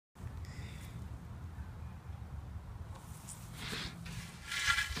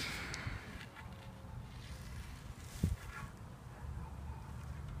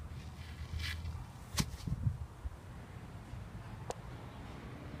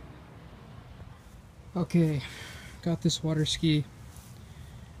Okay, got this water ski.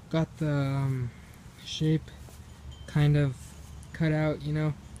 Got the shape kind of cut out, you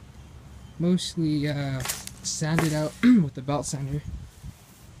know. Mostly sanded out with the belt sander.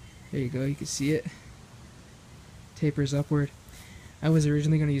 There you go, you can see it. Tapers upward. I was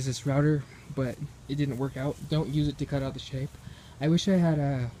originally going to use this router, but it didn't work out. Don't use it to cut out the shape. I wish I had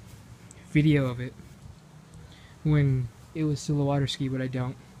a video of it when it was still a water ski, but I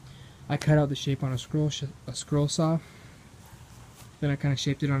don't. I cut out the shape on a scroll saw. Then I kind of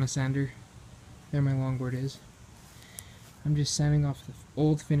shaped it on a sander. There my longboard is. I'm just sanding off the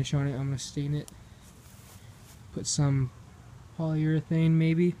old finish on it. I'm going to stain it. Put some polyurethane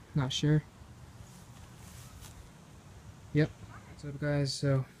maybe. Not sure. Yep. What's up guys?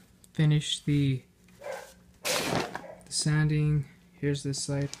 So finished the sanding. Here's this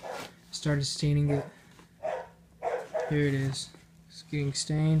side. Started staining it. Here it is. It's getting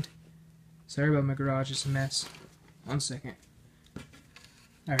stained. Sorry about my garage, it's a mess. 1 second.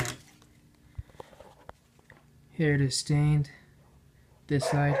 Alright. Here it is stained. This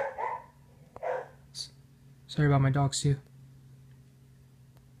side. Sorry about my dogs too.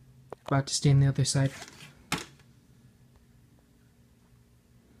 About to stain the other side.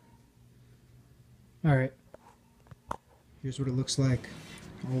 Alright. Here's what it looks like.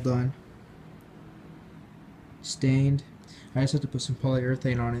 All done. Stained. I just have to put some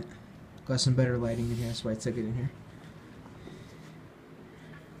polyurethane on it. Got some better lighting in here, that's why I took it in here.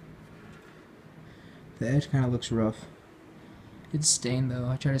 The edge kind of looks rough. It's stained though.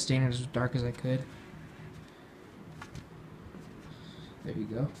 I tried to stain it as dark as I could. There you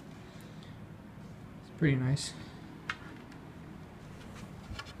go. It's pretty nice.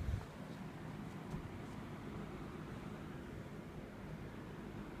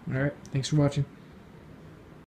 Alright, thanks for watching.